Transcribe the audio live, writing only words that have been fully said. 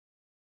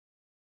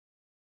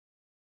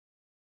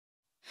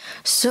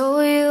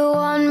So you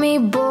want me,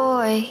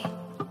 boy?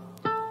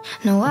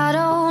 No, I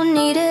don't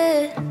need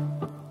it,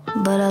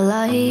 but I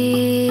like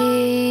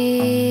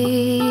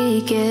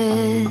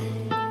it.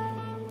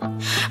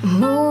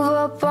 Move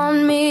up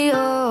on me,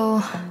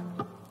 oh.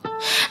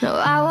 No,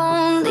 I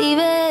won't leave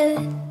it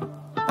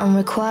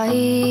unrequited.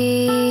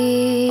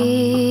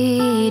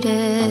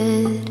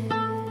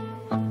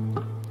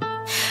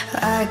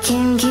 I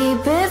can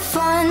keep it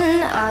fun.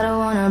 I don't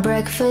want a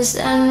breakfast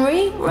and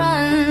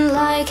rerun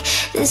like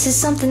this is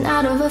something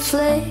out of a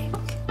flick.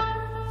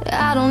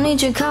 I don't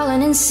need you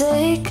calling in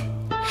sick.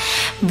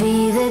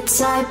 Be the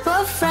type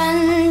of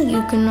friend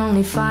you can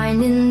only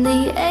find in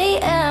the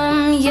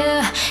AM.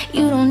 Yeah,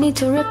 you don't need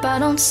to rip, I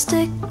don't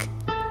stick.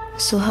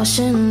 So hush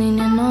and lean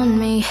in on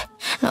me.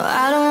 No,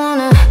 I don't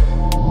wanna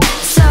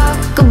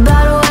talk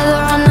about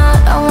whether or not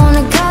I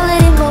wanna call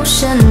it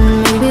emotion.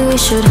 Maybe we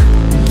should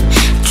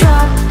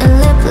drop and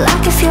lip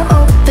like if you're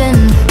open.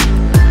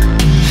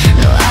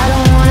 No, I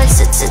don't wanna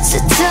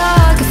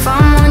talk if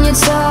I'm on your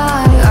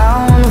talk.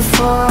 I wanna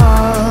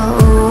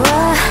fall.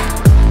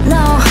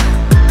 No,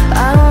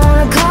 I don't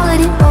wanna call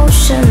it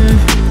emotion.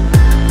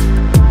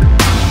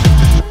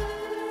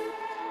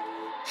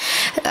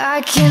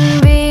 I can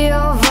be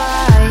your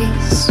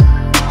vice.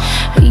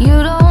 You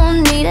don't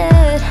need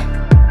it,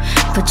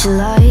 but you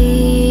like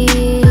it.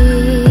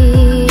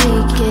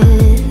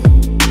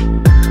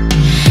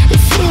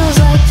 It feels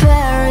like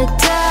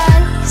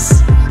paradise.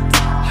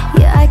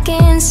 Yeah, I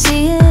can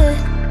see it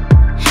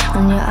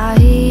on your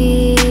eyes.